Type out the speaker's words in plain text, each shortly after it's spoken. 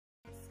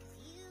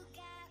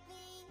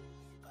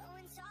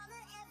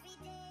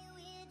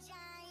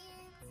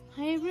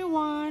Hi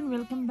everyone,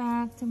 welcome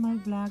back to my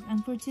vlog,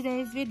 and for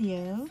today's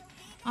video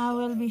I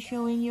will be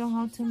showing you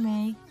how to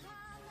make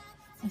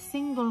a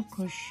single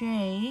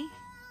crochet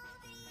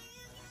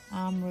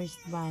arm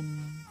wrist band.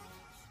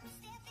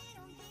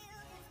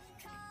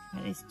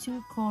 That is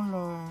two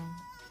color,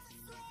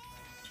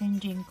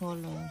 changing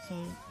color, so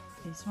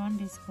this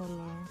one, this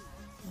color,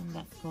 and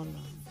that color.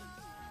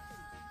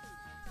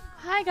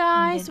 Hi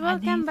guys,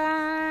 welcome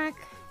back.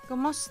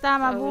 Kumusta,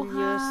 mabuhay? I will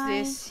use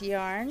this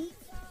yarn.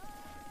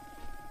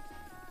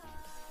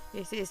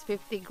 This is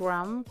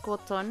 50-gram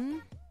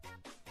cotton.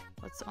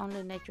 It's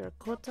only natural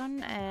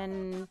cotton,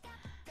 and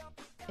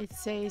it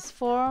says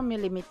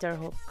 4mm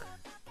hook,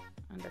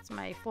 and that's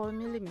my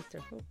 4mm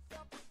hook.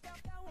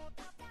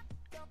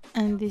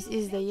 And this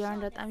is the yarn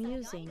that I'm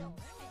using,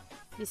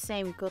 the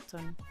same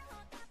cotton.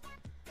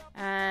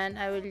 And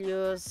I will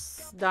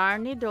use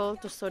darn needle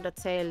to sew the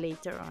tail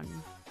later on.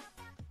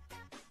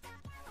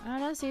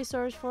 And a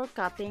scissors for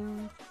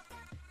cutting.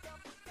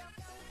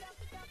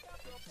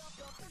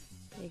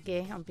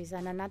 Sige,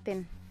 umpisa na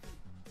natin.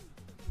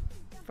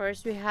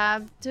 First, we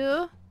have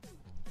to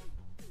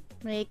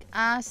make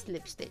a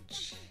slip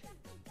stitch.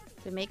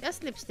 To make a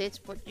slip stitch,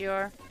 put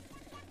your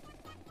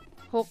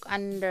hook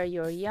under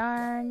your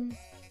yarn.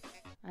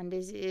 And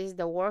this is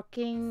the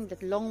working,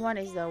 that long one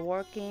is the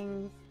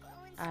working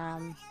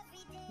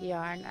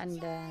yarn. And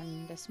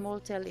then the small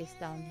tail is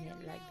down here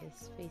like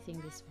this,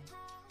 facing this way.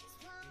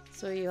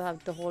 So you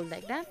have to hold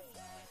like that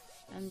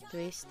and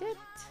twist it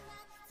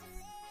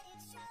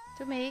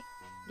to make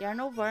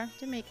yarn over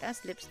to make a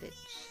slip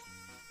stitch,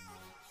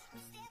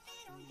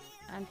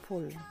 and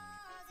pull.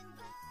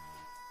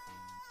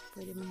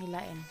 Pwede mong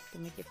hilain to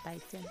make it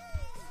tighten.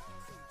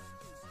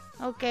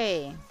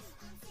 Okay,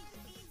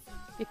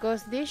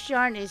 because this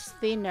yarn is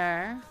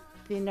thinner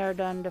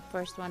than the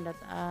first one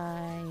that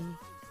I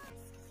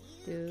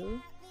do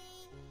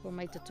for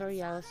my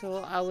tutorial,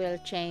 so I will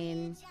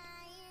chain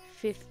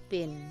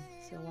 15.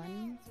 So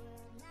 1,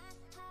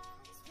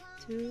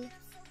 2,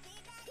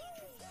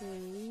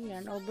 3,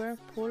 yarn over,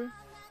 pull,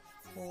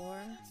 4,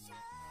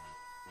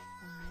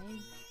 5,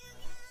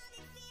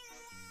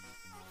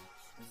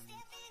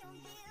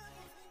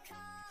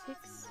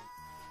 6,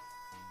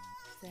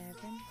 7,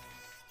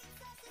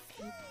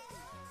 8, 9,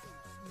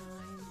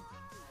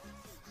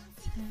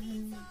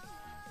 10,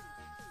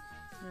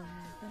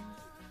 11,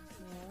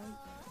 12,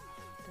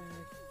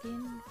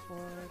 13,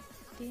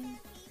 14,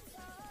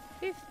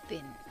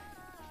 15.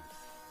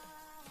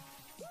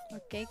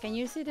 Okay, can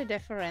you see the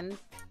difference?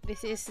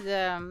 This is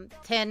the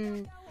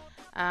 10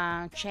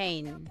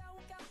 chain,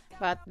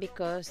 but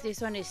because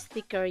this one is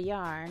thicker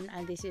yarn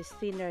and this is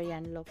thinner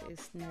yarn, look,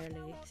 it's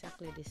nearly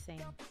exactly the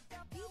same.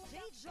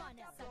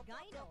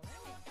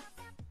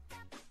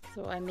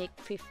 So I make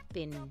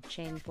 15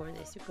 chain for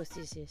this because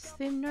this is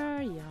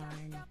thinner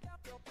yarn.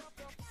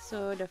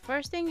 So the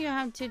first thing you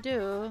have to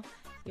do,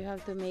 you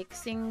have to make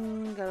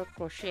single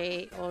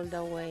crochet all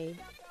the way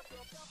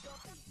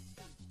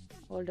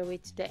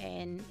to the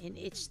end in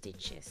each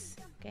stitches.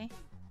 Okay,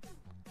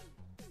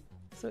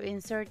 so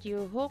insert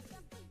your hook,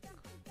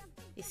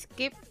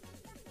 skip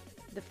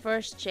the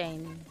first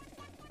chain,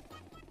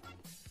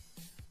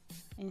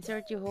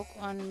 insert your hook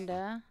on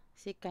the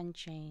second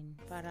chain,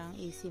 parang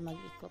easy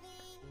mag-ikot.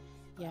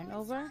 Yarn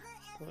over,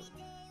 pull,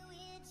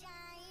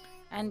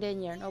 and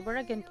then yarn over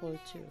again, pull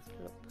 2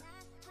 loop,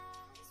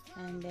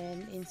 and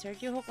then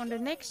insert your hook on the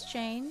next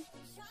chain,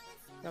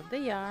 drop the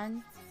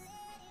yarn.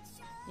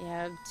 You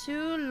have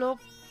 2 loop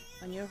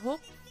on your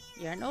hook,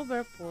 yarn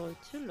over, pull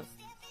 2 loop.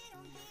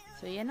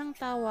 So yan ang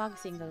tawag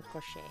single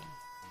crochet.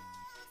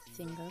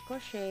 Single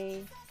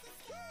crochet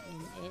in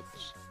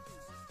each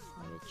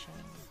of the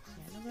chain.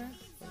 Yarn over,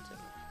 pull 2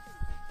 loop.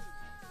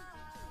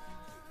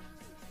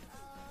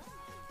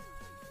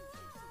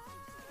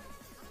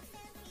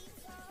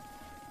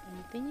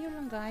 Continue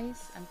lang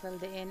guys until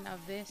the end of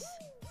this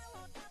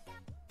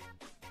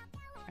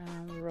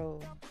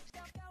row.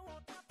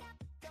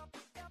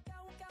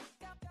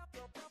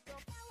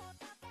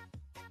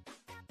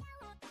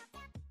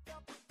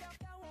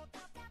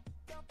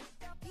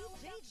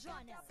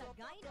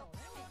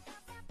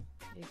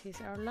 This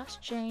is our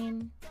last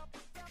chain.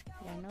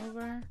 Yarn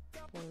over,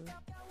 pull,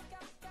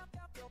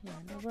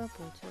 yarn over,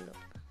 pull 2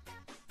 loop.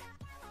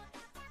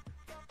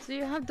 So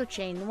you have to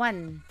chain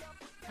 1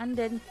 and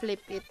then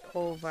flip it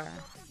over.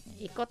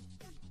 Ikot.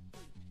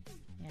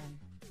 Yan.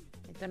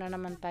 Ito na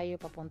naman tayo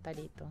papunta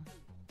dito.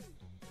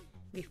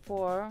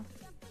 Before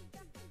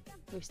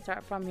we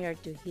start from here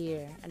to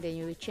here, and then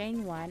you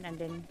chain 1 and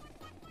then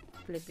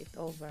flip it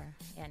over.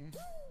 Yan.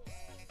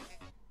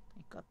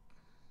 Ikot.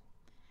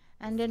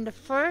 And then the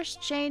first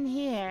chain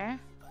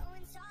here,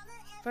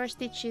 first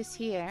stitch is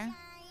here.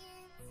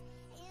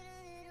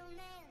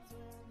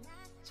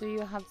 So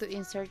you have to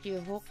insert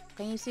your hook.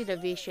 Can you see the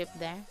V shape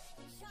there?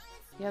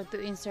 You have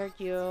to insert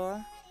your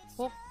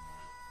hook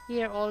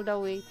here all the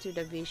way to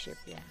the V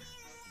shape. Yeah,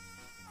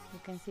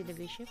 you can see the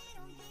V shape.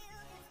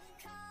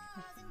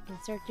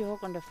 Insert your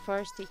hook on the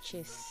first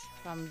stitches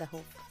from the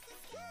hook.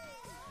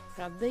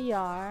 Grab the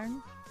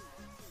yarn,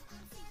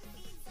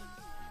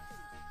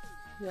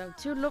 You have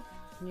 2 loop,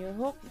 new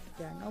hook,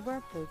 yarn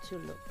over, pull 2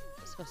 loop.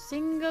 So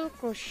single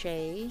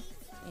crochet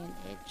in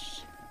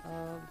each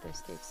of the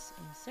stitch.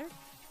 Insert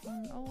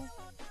on all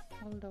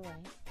the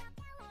way.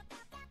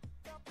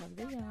 Grab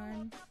the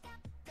yarn.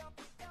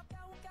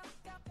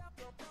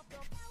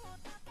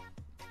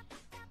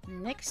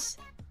 Next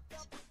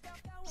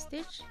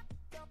stitch,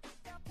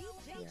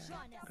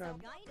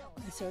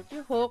 insert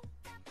your hook,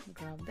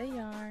 grab the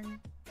yarn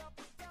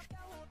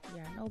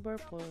over,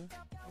 pull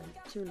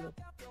 2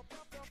 loop.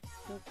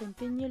 So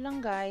continue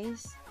lang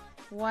guys,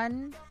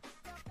 1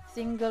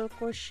 single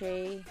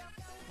crochet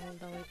all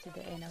the way to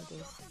the end of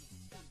this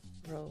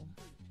row.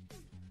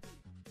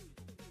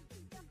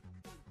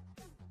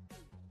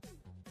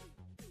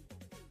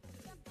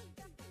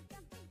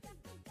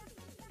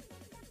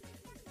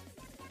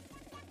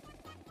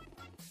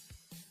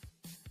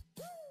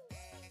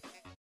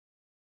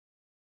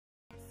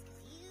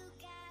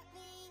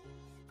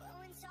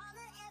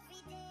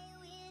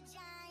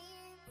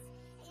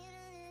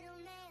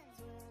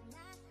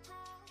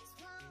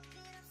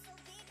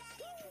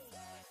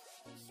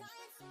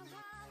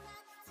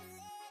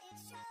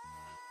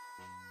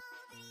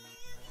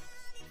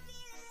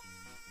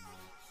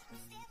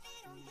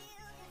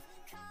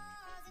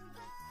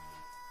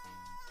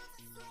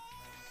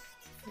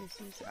 This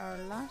is our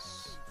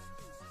last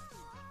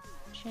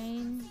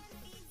chain.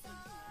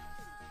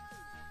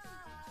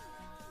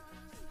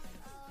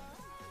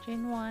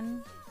 Chain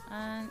 1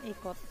 and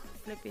ikot,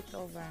 flip it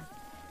over.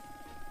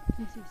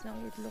 This is how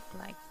it looks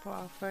like for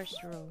our first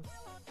row.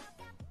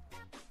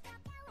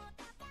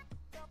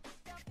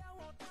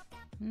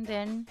 And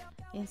then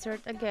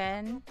insert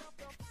again.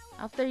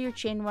 After you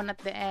chain 1 at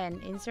the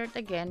end, insert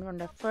again from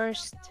the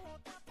first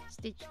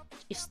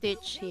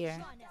stitch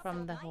here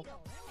from the hook.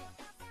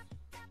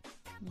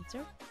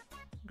 Insert,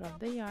 grab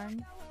the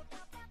yarn,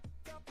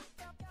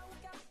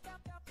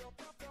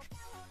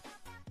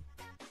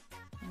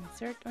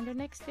 insert on the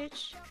next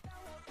stitch,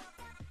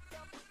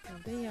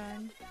 grab the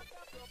yarn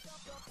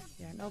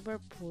over,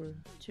 pull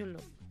 2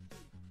 loop.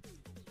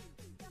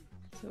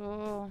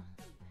 So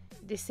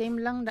the same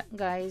lang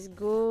guys,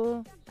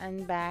 go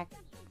and back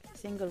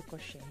single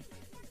crochet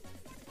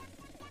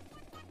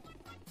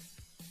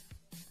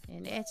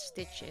in each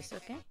stitches,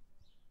 okay?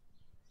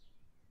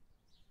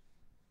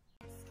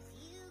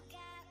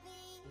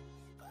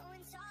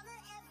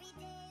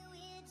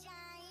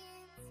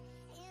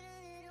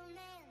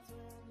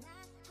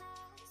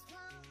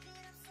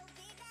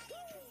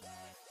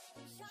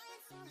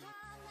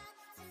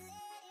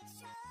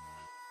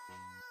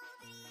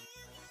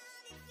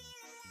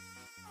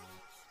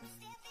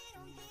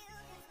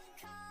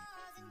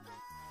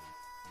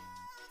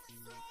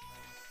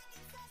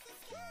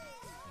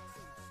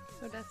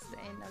 So that's the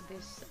end of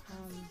this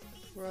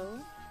row.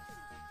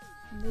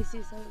 And this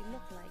is how it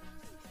looks like.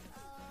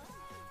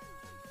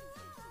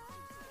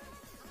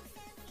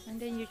 And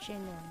then you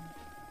chain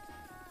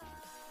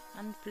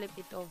 1 and flip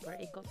it over.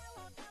 Ikot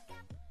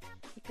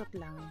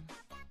lang.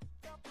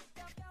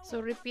 So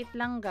repeat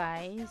lang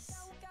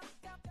guys.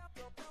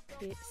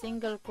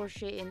 Single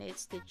crochet in 8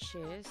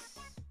 stitches,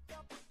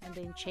 and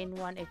then chain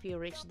 1 if you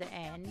reach the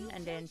end,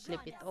 and then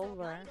flip it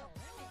over,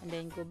 and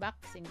then go back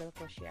single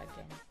crochet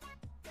again.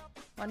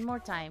 One more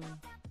time.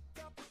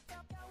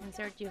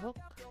 Insert your hook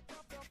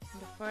in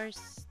the first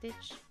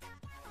stitch,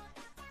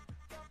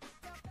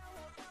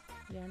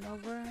 yarn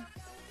over,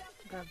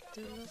 grab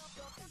 2 loop,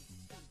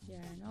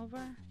 yarn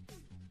over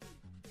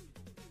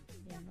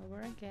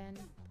again,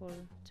 pull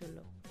 2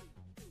 loop.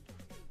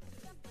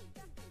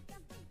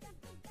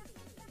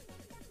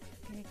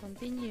 Okay,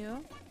 continue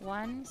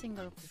 1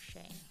 single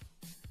crochet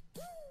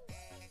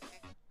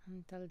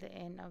until the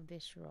end of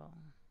this row.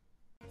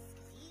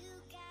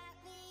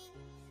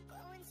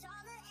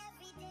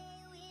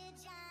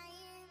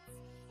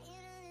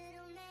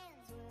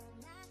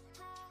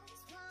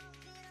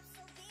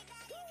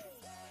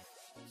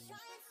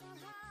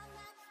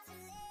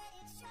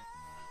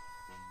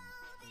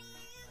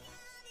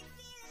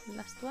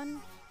 Last one,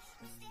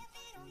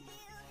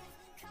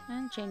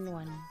 and chain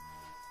 1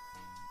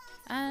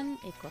 and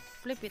ikot,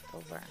 flip it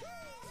over.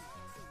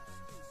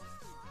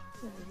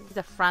 So this is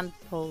the front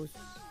pose,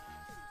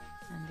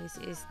 and this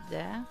is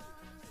the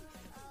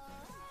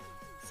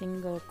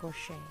single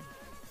crochet.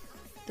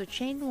 To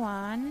chain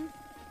 1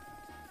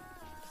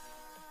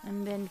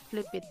 and then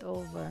flip it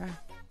over,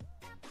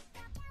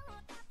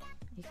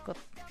 ikot,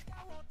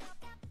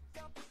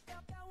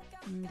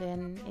 and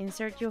then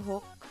insert your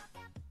hook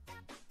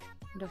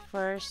the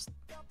first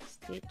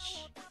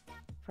stitch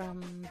from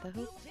the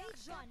hook,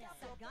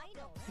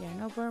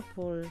 yarn over,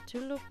 pull 2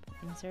 loop,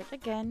 insert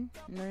again,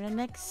 and on the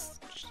next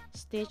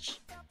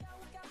stitch,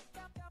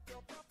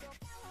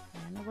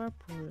 yarn over,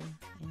 pull,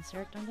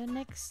 insert on the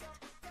next.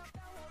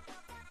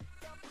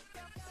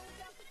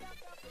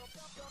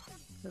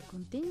 So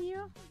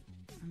continue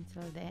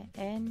until the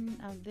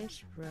end of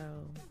this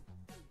row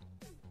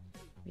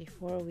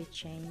before we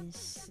change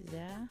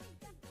the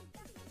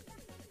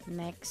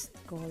next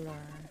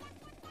color.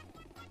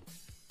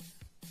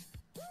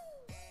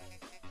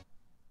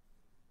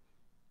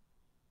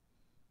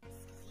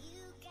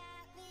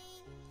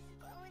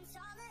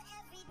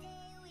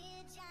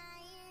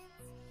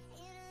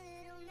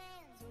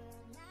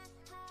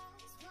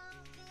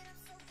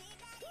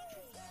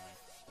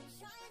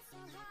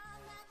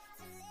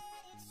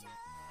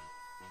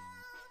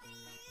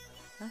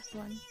 Last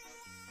one.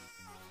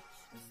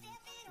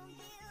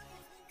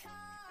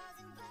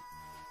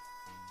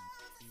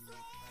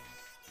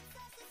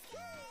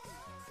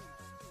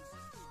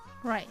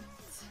 Right.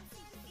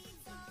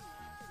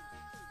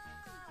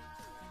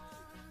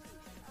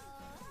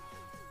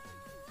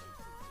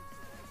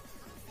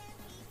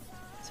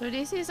 So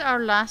this is our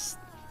last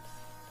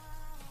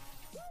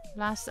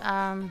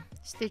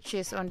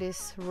stitches on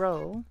this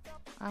row.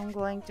 I'm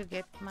going to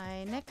get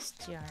my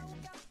next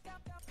yarn.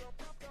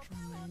 For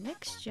my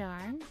next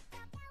yarn,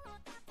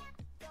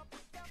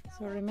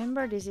 so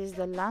remember this is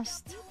the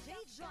last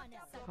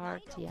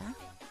part, yeah?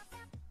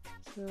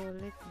 So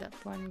let that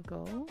one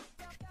go.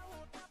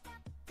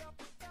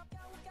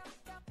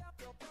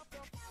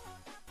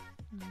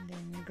 And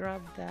then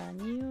grab the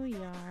new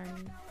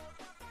yarn.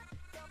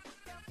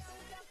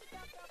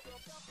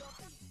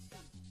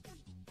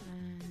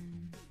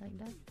 And like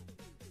that.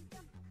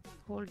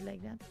 Hold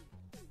like that.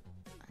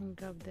 And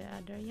grab the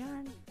other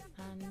yarn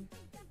and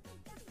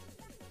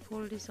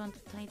pull this one to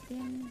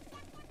tighten.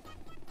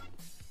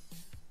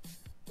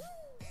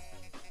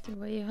 So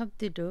what you have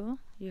to do,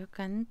 you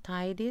can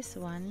tie this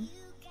one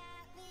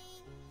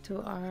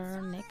to our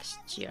next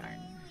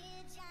yarn.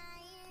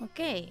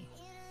 Okay,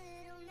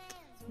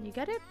 you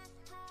got it?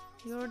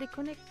 You already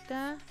connect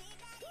the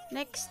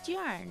next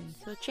yarn.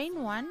 So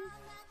chain 1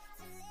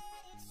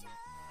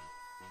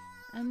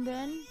 and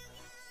then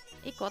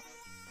ikot.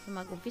 So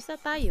mag-umpisa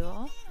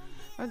tayo.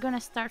 We're gonna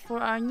start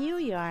for our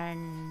new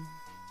yarn.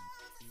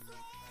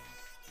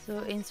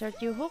 So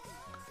insert your hook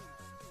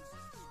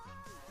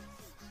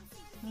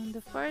on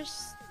the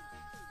first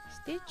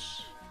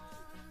stitch,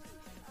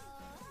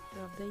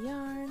 drop the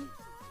yarn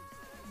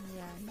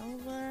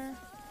over,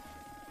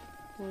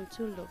 pull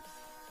 2 loop.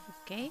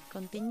 Okay,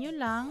 continue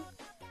lang,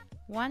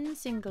 1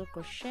 single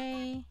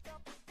crochet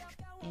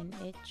in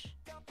each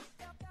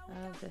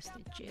of the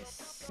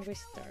stitches. We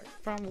start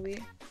from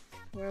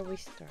where we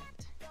start.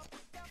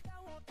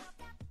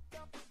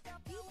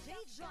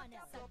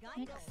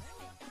 Next,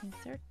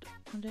 insert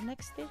on the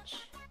next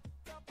stitch,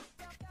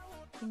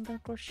 single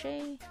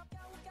crochet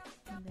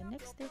on the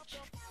next stitch,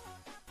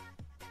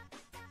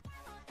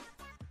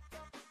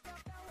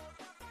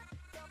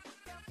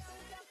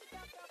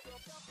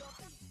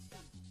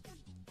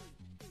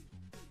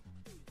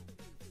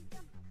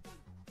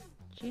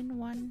 chain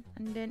 1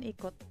 and then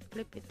ikot,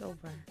 flip it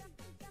over,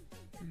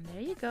 and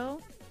there you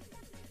go.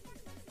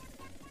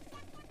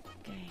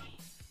 Okay,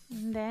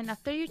 and then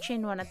after you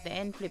chain 1 at the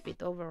end, flip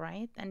it over,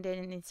 right? And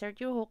then insert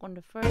your hook on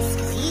the first.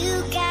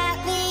 You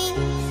got me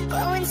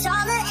growing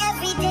taller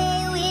every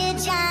day. We're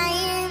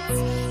giants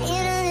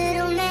in a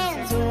little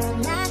man's world.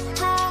 My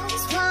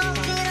heart's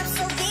pumping up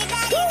so big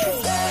that it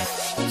can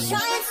burst. I'm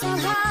trying so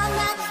hard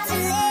not to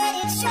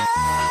let it show,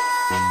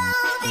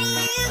 but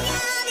you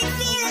got me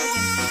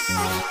feeling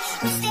like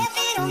I'm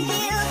stepping on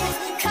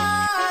buildings,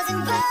 cars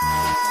and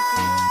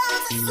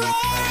boats. I swear I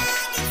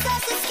can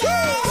touch the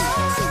sky.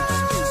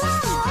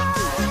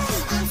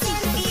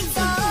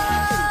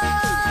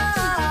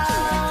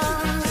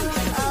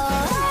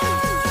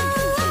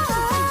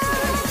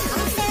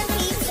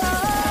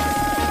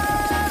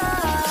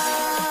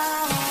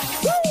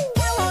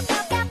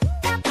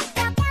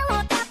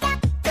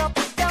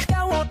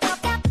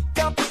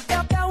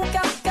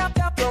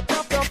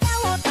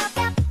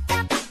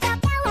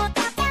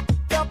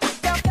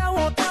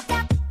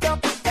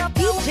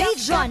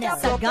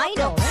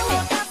 Guido.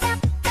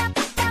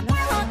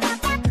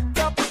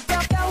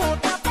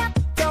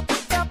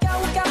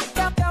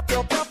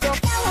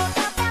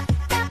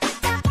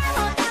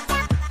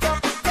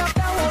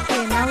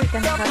 Okay, now we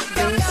can cut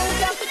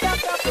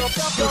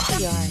this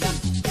yarn.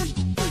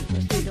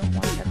 We don't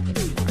want that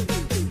anymore.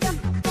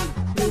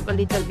 Leave a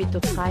little bit to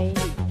tie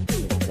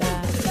with the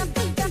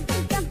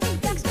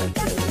extra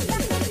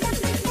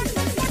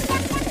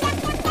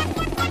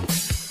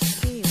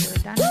okay, we're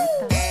done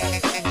with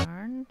that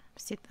yarn.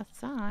 Sit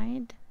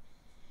aside,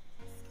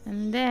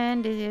 and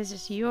then this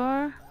is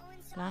your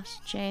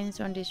last chains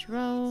on this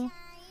row.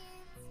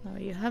 Now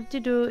you have to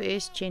do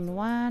is chain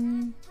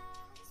 1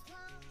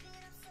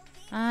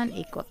 and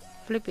ikot,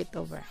 flip it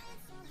over,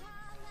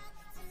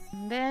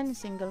 and then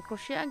single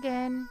crochet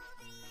again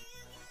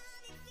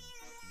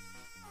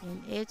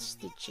in each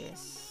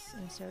stitches.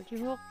 Insert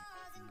your hook,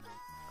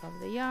 grab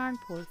the yarn,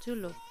 pull 2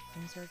 loop,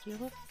 insert your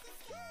hook,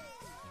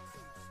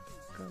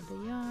 grab the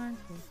yarn,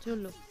 pull 2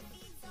 loop,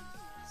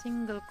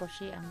 single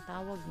crochet ang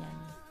tawag niyan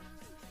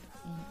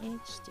in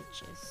each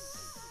stitches.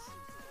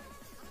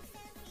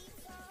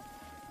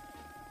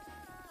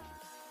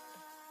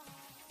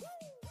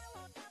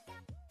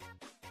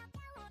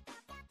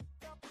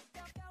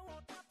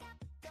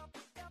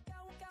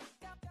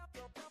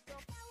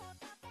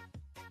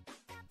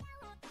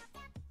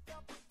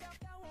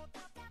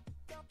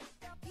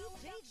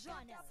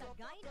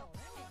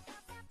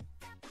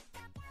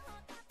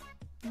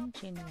 And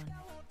chain 1.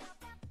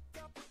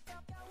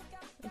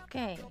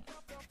 Okay,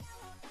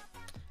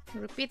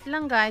 repeat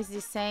lang guys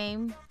the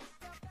same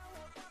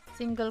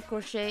single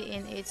crochet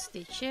in each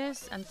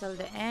stitches until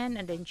the end,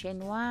 and then chain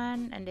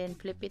 1 and then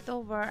flip it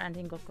over and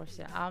single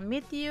crochet. I'll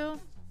meet you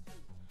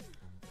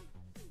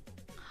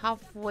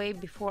halfway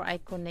before I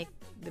connect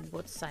the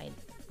both side.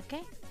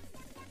 Okay,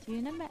 see you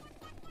in a bit.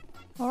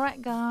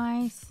 Alright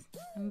guys,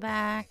 I'm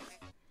back.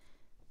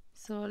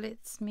 So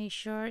let's make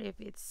sure if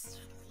it's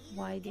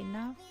wide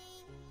enough.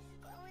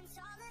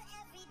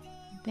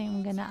 I think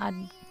I'm gonna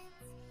add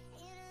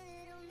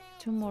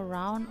 2 more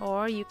round,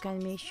 or you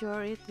can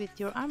measure it with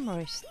your arm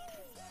wrist.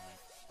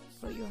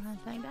 Put your hands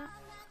like that,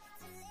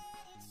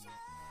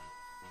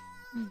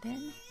 and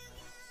then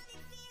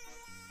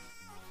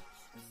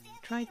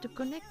try to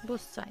connect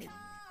both sides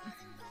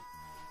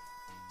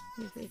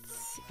if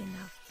it's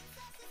enough.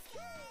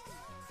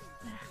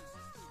 There,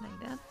 like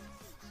that.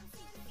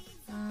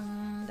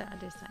 The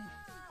other side.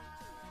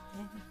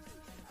 Okay.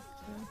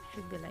 So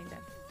should be like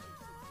that.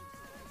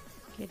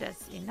 Okay,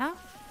 that's enough.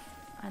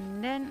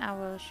 And then I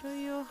will show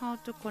you how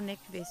to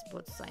connect this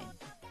both sides.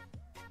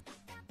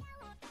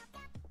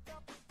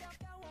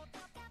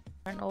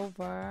 Turn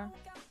over.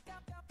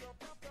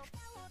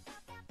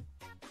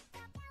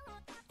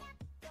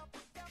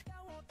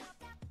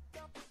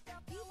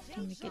 To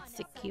make it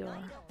secure.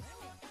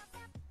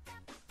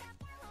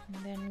 And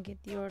then get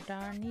your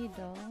darn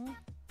needle.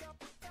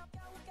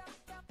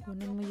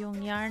 Kunin mo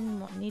yung yarn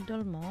mo,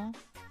 needle mo.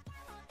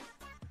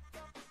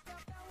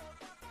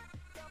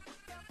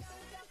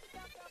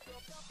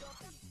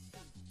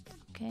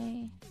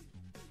 Okay.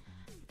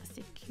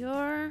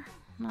 Secure.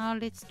 Now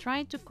let's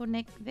try to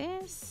connect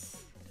this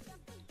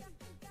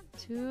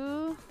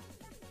to,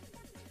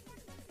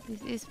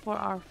 this is for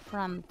our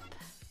front.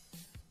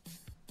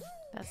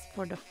 That's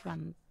for the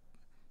front.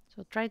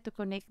 So try to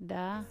connect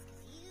the,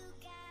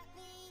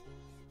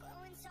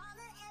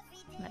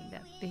 like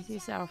that. This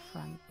is our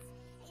front.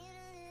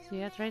 So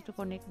you try to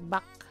connect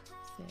back,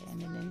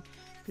 and then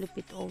flip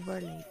it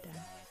over later.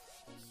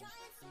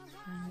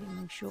 Hindi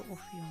mag-show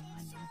off yung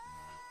ano,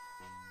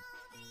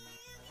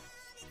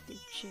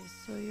 stitches.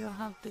 So you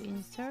have to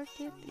insert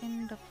it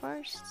in the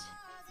first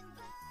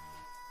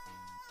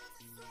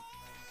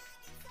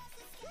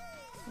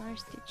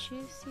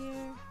stitches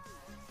here,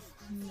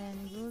 and then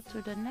go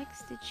to the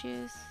next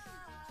stitches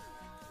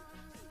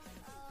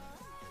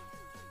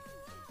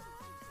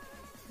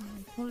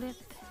and pull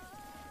it.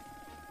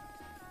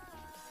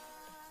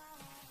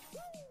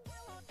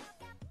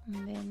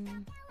 And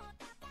then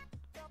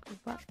go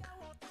back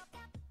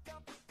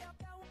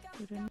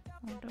to the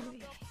other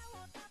way.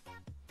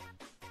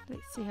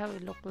 Let's see how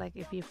it look like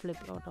if you flip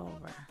it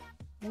over.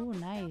 Oh,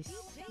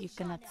 nice. You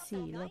cannot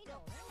see. Look.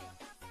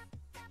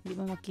 Hindi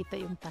mo makita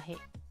yung tahi.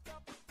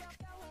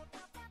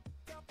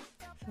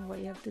 So what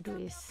you have to do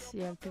is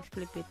you have to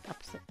flip it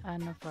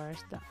upside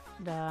first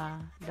the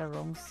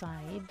wrong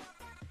side,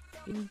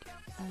 and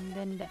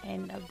then the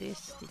end of these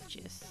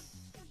stitches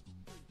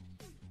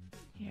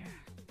here.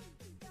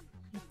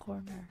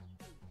 Corner.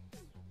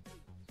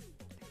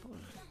 Pull.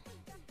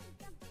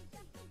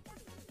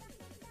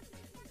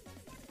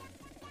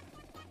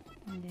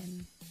 And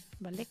then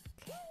balik,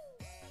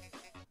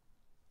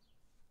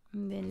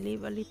 and then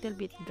leave a little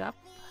bit gap.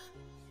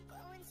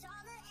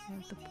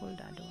 You have to pull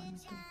the other one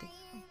to take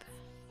out.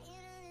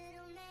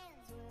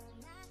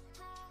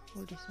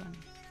 Pull this one,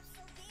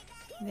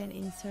 and then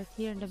insert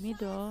here in the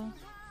middle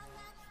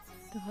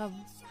to have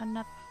a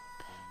knot.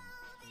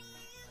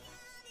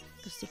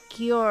 To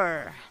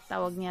secure.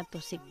 Tawag niya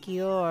to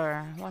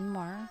secure. One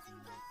more.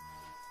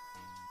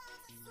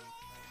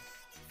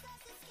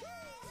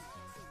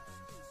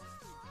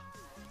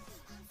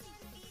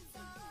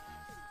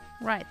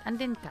 Right, and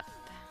then cut.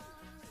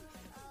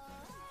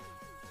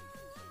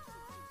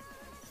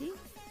 See?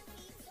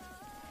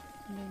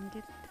 And then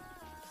get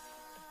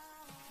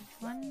this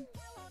one.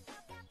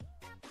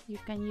 You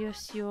can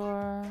use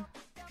your...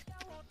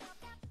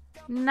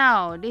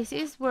 Now, this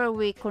is where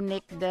we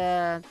connect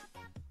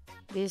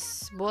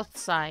this both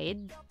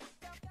side.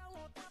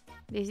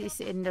 This is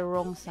in the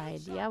wrong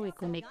side. Yeah, we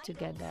connect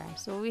together.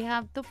 So we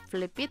have to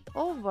flip it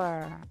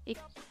over.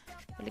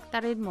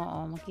 Baliktarin mo,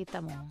 oh,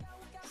 makita mo.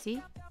 See?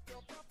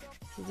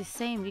 It's the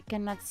same. We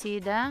cannot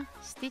see the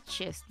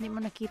stitches. Hindi mo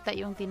nakita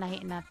yung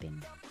tinahi natin.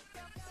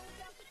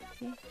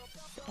 See?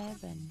 It's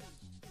even.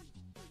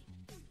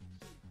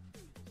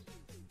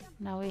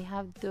 Now we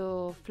have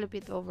to flip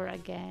it over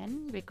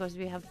again because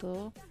we have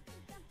to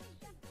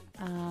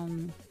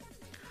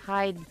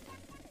hide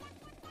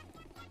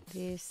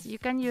this. You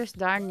can use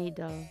darn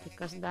needle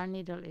because darn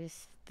needle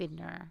is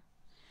thinner,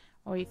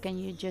 or you can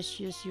just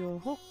use your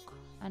hook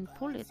and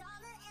pull it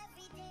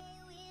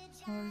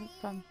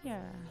from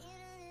here.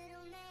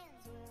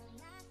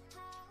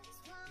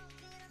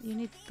 You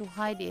need to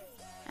hide it,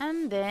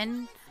 and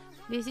then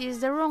this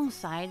is the wrong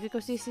side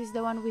because this is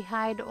the one we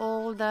hide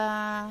all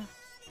the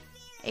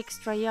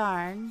extra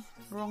yarn.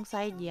 Wrong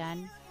side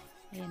yan.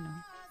 Ayan o,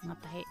 mga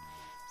tahi.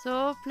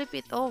 So flip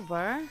it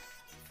over.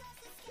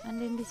 And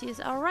then this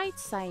is our right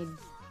side.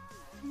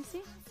 You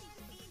see?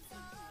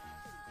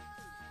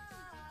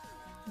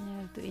 You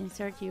have to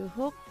insert your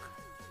hook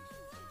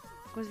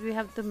because we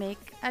have to make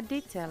a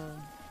detail.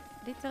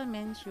 Detail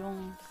means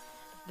yung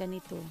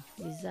ganito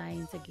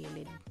design sa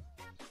gilid.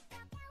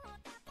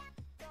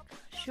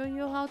 Show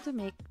you how to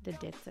make the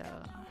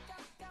detail.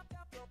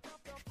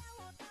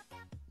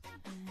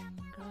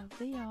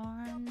 the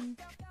yarn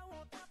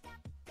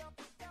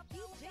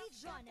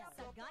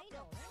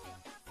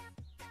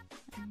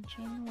and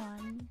chain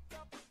 1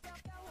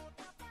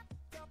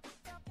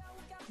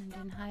 and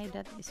then hide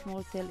that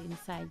small tail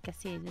inside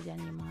kasi dyan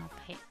yung mga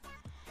tahi.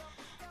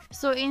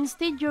 So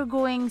instead you're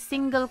going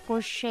single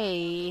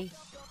crochet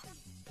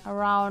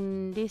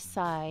around this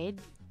side,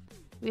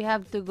 we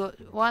have to go,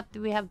 what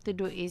we have to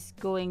do is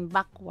going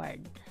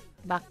backward.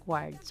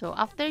 So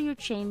after you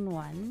chain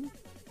 1,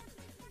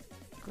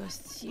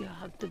 because you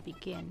have to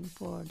begin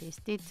for this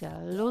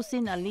detail,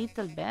 loosen a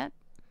little bit,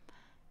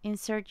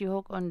 insert your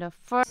hook on the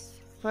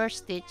first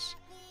stitch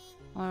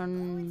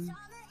on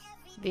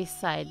this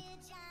side,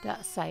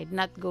 that side,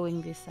 not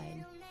going this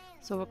side.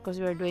 So because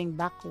we're doing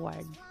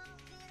backward,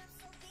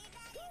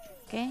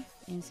 okay,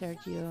 insert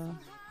your,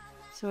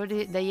 so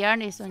the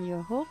yarn is on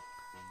your hook,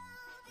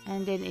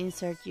 and then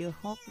insert your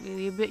hook.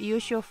 You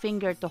use your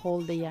finger to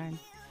hold the yarn.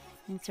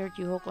 Insert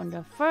your hook on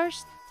the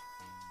first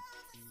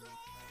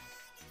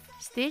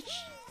stitch,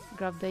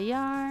 grab the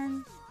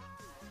yarn,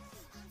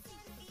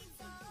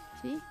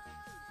 see,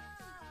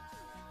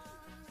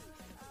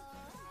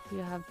 you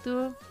have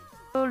to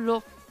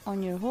loop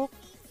on your hook,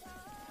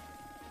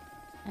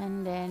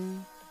 and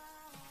then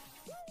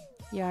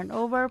yarn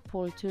over,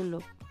 pull 2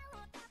 loop,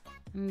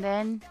 and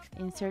then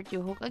insert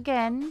your hook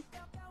again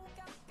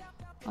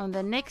on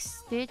the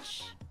next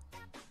stitch,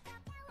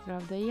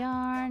 grab the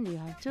yarn, you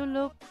have 2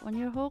 loop on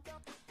your hook,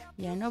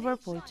 yarn over,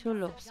 pull 2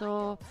 loop.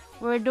 So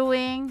we're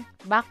doing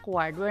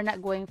backward, we're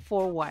not going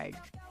forward,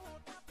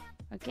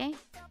 okay?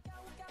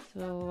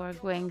 So we're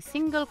going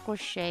single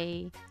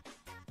crochet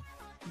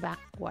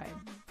backward.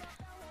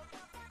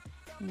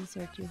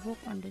 Insert your hook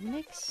on the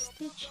next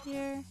stitch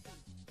here,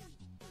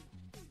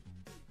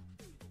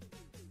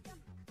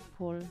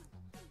 pull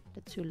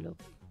the 2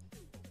 loop,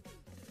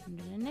 and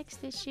then the next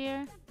stitch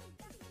here,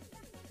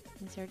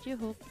 insert your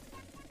hook,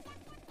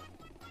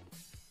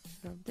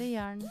 grab the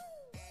yarn,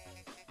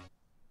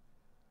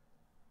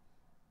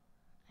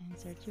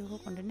 insert your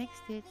hook on the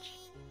next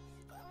stitch.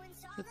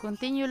 So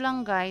continue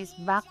lang guys,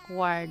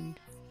 backward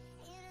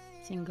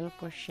single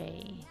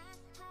crochet.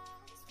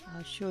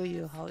 I'll show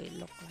you how it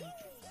looks like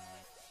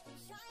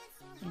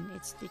in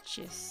its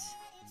stitches.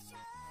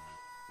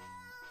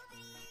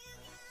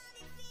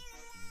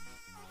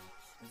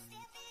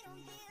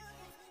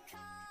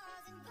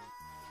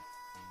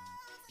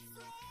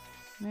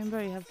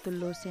 Remember, you have to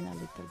loosen a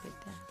little bit.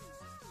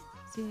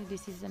 See,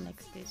 this is the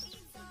next stitch.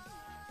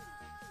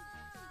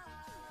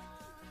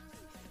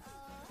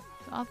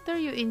 So after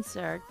you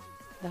insert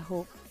the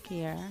hook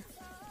here,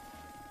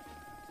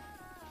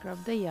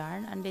 grab the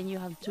yarn, and then you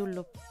have 2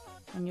 loop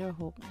on your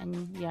hook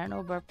and yarn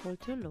over, pull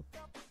 2 loop.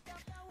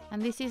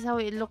 And this is how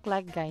it look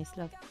like guys.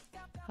 Look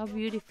how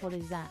beautiful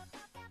is that.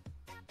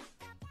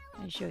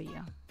 I'll show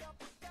you.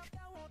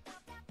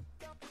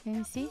 Can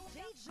you see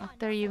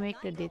after you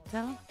make the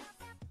detail,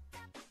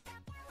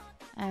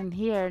 and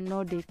here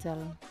no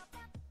detail,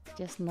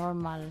 just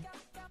normal.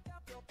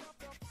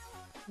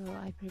 So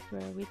I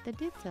prepare with the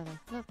detail.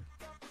 Look,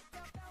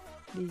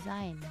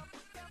 design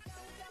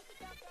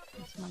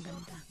mas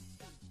maganda.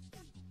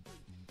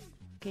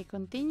 Okay,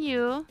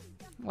 continue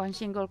 1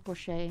 single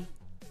crochet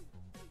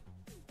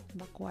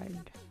backward.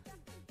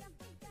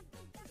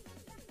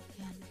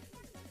 Yan.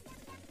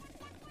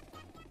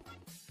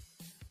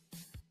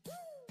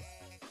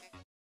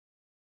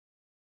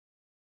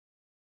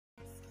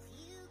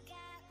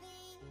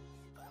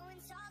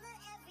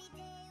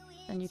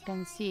 And you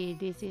can see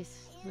this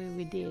is where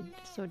we did.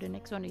 So the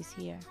next one is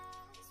here.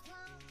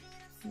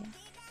 Yeah.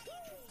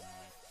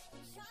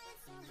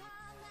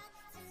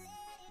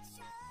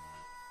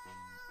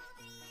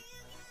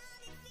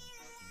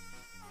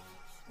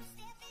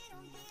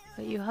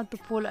 But you have to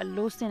pull and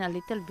loosen a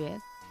little bit,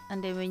 and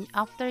then when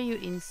after you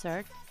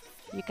insert,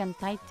 you can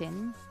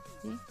tighten,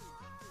 see,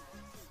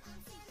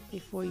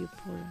 before you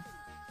pull.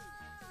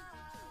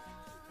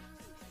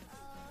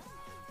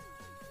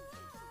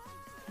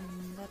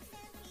 And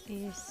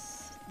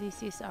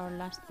this is our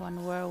last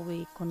one where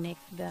we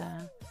connect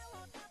the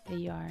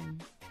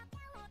yarn,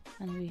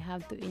 and we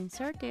have to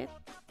insert it,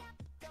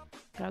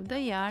 grab the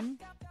yarn,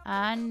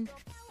 and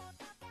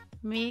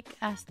make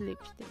a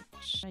slip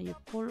stitch. You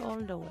pull all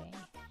the way,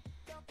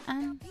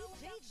 and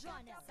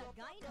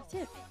that's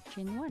it.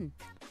 Chain 1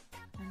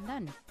 and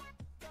done.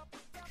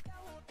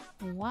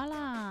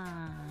 Voila!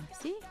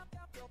 See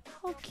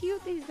how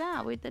cute is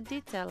that with the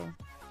detail?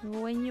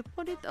 When you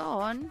put it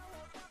on,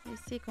 you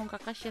see kung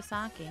kakasya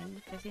sa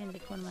akin kasi hindi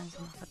ko naman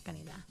sumakat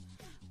kanila.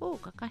 Oh,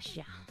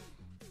 kakasya.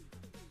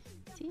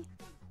 See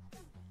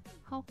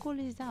how cool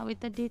is that with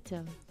the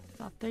detail?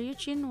 So after you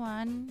chain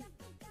 1,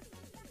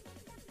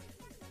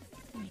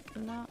 make a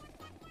lot,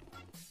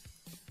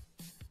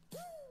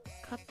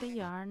 cut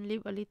the yarn,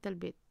 leave a little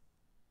bit,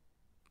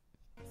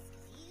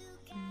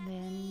 and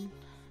then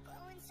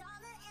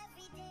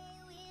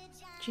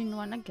chain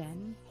 1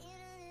 again,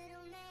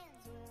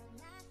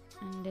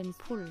 and then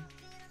pull,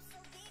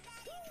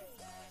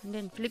 and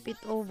then flip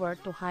it over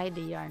to hide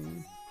the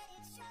yarn.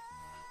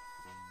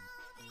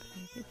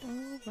 Flip it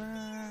over,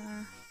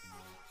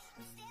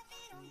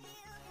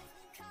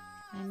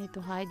 I need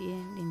to hide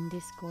in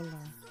this color.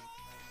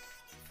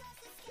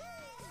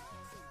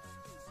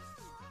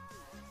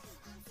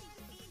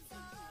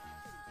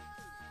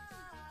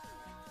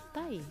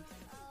 Tie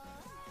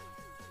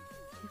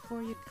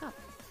before you cut.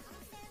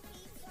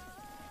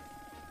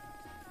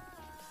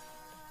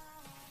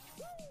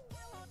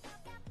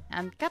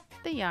 And cut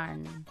the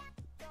yarn.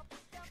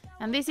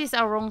 And this is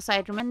our wrong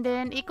side. And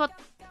then ikot,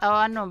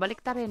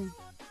 baliktarin.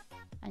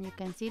 And you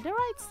can see the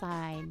right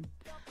side.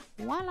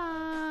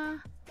 Voila!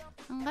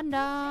 Ang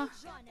ganda!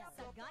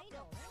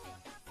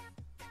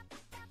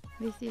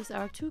 This is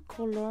our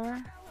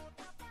 2-color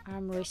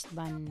arm wrist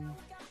band.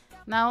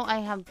 Now I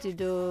have to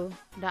do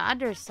the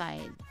other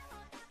side.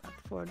 But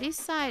for this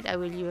side, I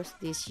will use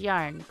this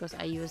yarn because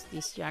I use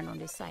this yarn on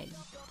this side.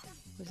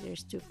 Because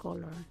there's 2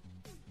 color.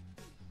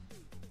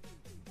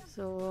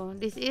 So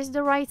this is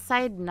the right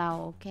side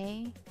now,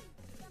 okay?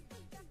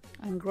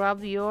 And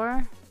grab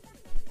your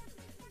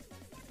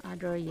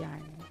other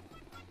yarn.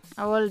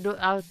 I will do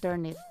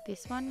alternate.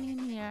 This one in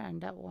here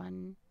and that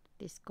one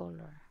this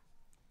color.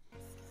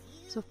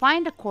 So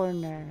find a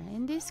corner.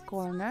 In this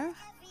corner,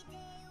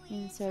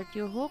 insert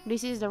your hook.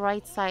 This is the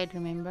right side,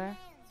 remember?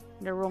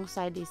 The wrong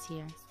side is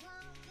here.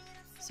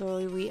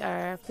 So we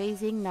are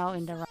facing now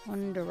on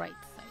the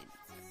right side.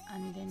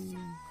 And then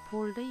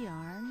pull the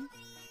yarn.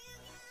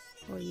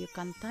 Or you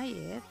can tie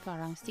it,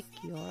 parang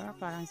secure,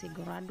 parang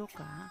sigurado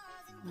ka,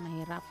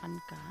 nahirapan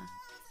ka.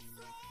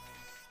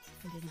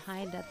 And then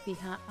hide that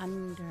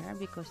under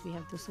because we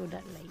have to sew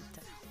that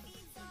later.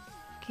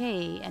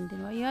 Okay, and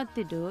then what you have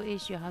to do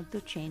is you have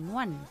to chain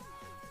 1.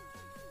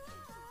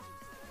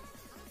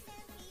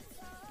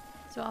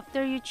 So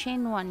after you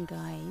chain 1,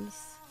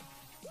 guys,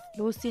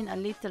 loosen a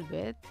little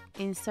bit,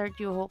 insert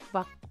your hook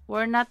back.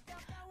 We're not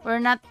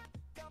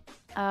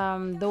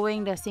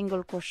doing the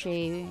single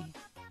crochet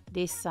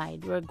this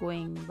side. We're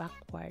going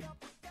backward.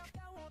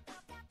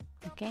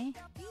 Okay,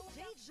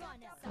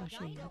 I'll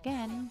show you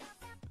again.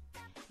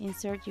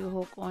 Insert your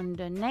hook on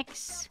the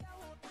next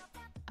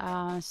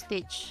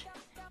stitch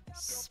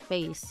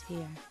space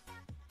here.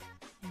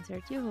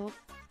 Insert your hook.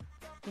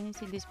 Can you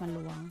see this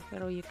maluwang?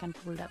 Pero you can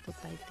pull that to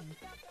tighten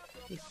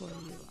before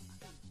you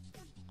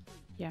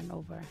yarn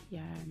over. You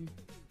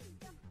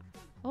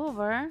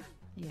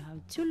have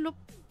 2 loop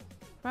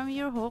from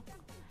your hook.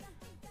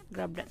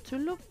 Grab that 2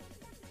 loop.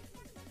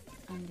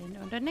 And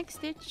then on the next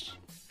stitch,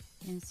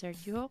 insert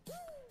your hook,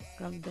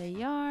 grab the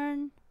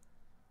yarn.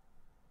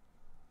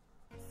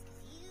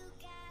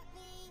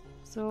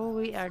 So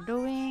we are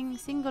doing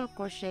single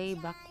crochet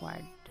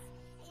backward.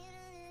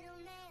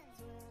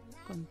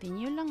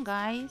 Continue lang,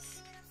 guys.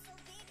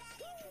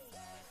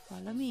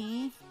 Follow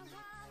me.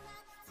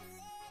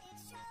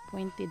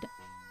 Pointed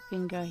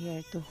finger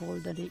here to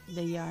hold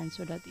the yarn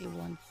so that it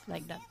won't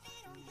like that.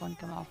 Won't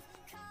come off.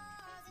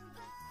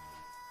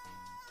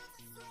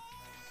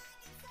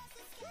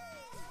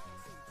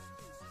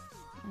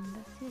 And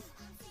that's it.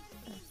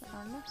 That's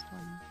our last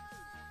one.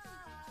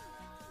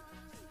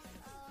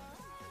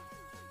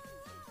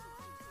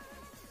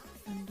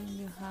 And then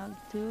you have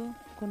to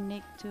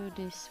connect to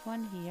this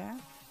one here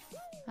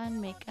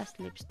and make a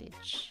slip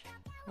stitch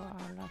for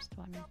our last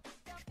one.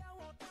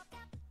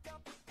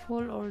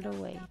 Pull all the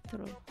way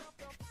through.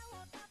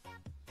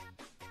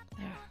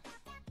 There.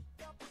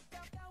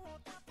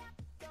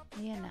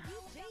 Ayan na.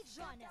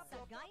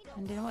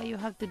 And then what you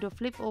have to do,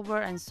 flip over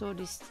and sew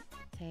this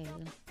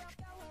tail.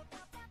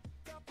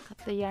 Cut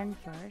the yarn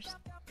first.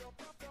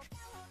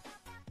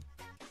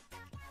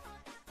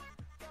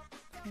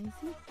 Can you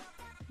see?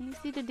 Can you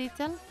see the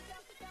detail?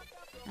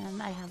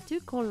 And I have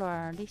 2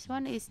 color. This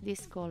one is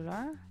this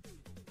color.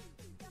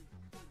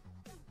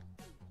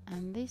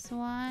 And this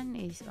one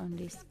is on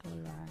this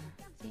color.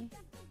 See?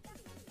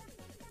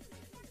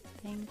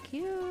 Thank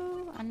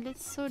you. And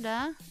let's sew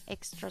the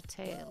extra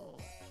tail.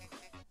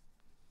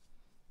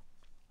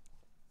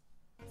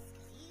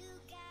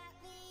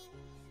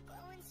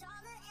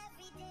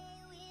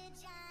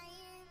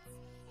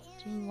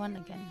 Chain 1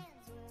 again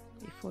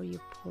before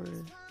you pull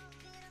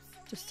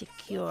to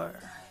secure.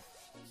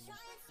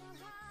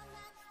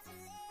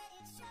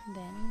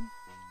 Then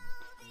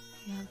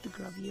you have to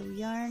grab your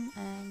yarn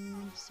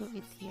and sew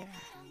it here.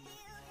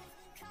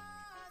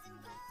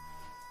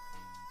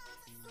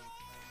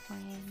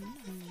 Find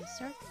and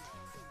insert.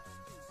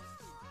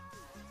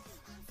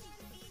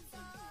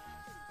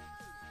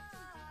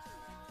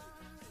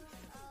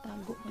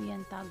 Tago mo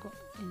yan, tago.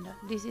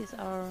 This is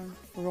our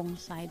wrong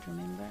side,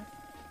 remember?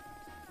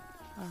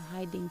 Our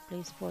hiding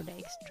place for the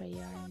extra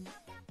yarn.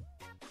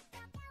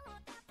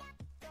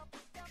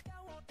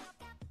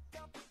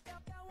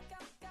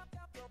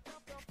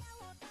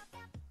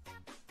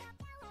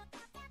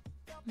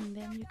 And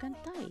then you can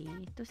tie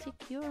to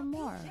secure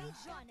more.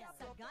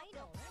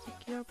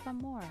 Secure pa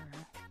more.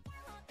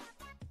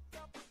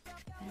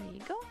 There you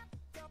go.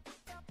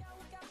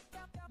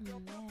 And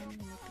then we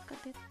need to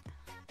cut it.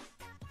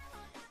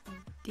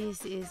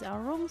 This is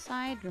our wrong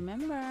side,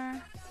 remember?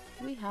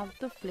 We have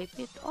to flip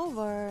it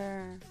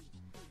over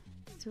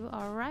to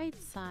our right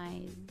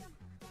side.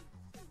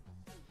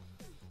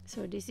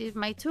 So this is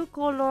my 2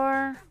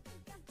 color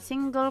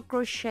single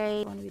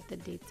crochet. One with the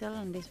detail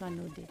and this one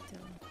no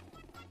detail.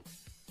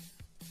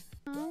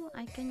 Now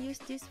I can use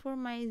this for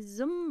my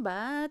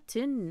Zumba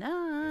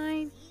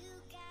tonight.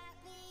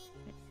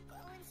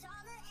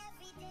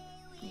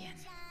 Yan.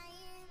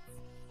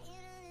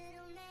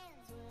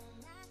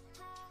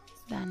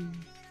 Done.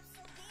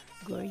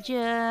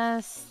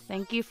 Gorgeous.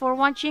 Thank you for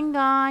watching,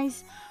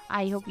 guys.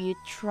 I hope you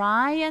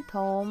try at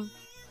home.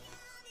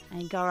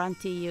 I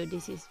guarantee you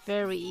this is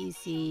very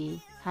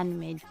easy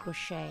handmade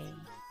crochet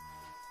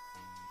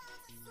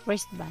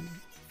wristband.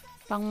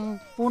 Pang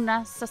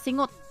punas sa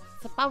singot,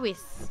 sa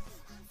pawis.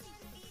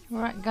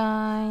 Alright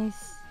guys,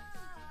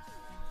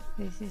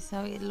 this is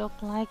how it look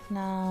like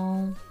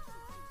now.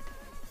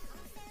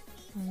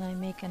 And I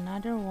make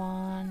another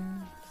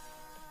one.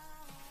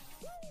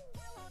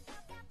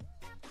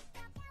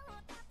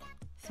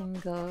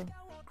 Single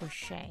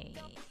crochet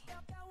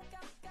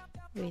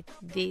with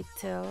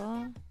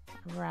detail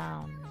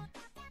around.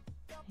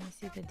 Can you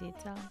see the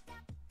detail?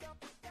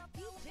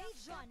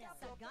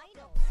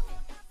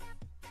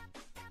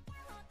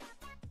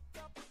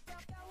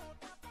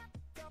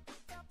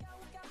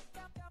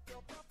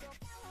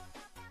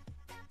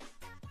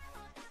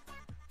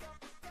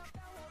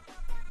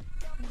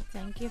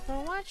 Thank you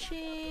for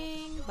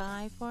watching.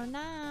 Bye for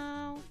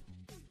now.